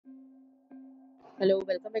Hello,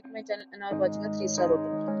 welcome back to my channel and now watching a 3-star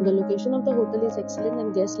hotel. The location of the hotel is excellent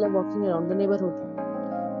and guests love walking around the neighborhood.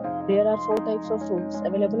 There are 4 types of rooms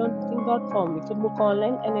available on booking.com. You can book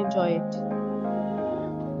online and enjoy it.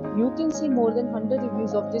 You can see more than 100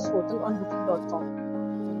 reviews of this hotel on booking.com.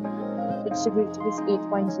 Its rating is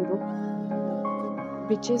 8.0,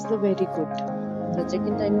 which is the very good. The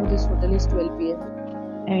check-in time of this hotel is 12 p.m.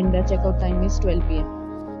 and the check-out time is 12 p.m.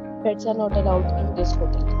 Pets are not allowed in this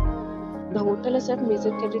hotel. The hotel accepts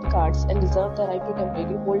major credit cards and reserves the right to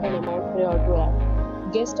temporarily hold an amount prior to arrival.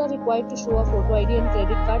 Guests are required to show a photo ID and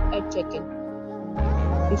credit card at check-in.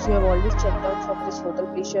 If you have already checked out from this hotel,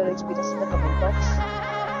 please share your experience in the comment box.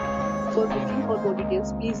 For booking or more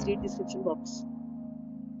details, please read description box.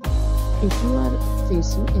 If you are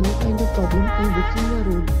facing any kind of problem in booking a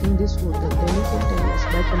room in this hotel, then you can tell us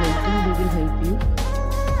by commenting. We will help you.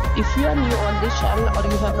 If you are new on this channel or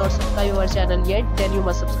you have not subscribed our channel yet, then you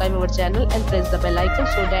must subscribe our channel and press the bell icon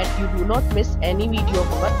so that you do not miss any video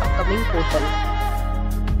of our upcoming hotel.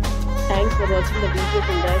 Thanks for watching the video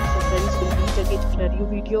till then. So friends, will meet again in a new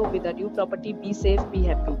video with a new property. Be safe, be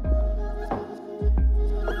happy.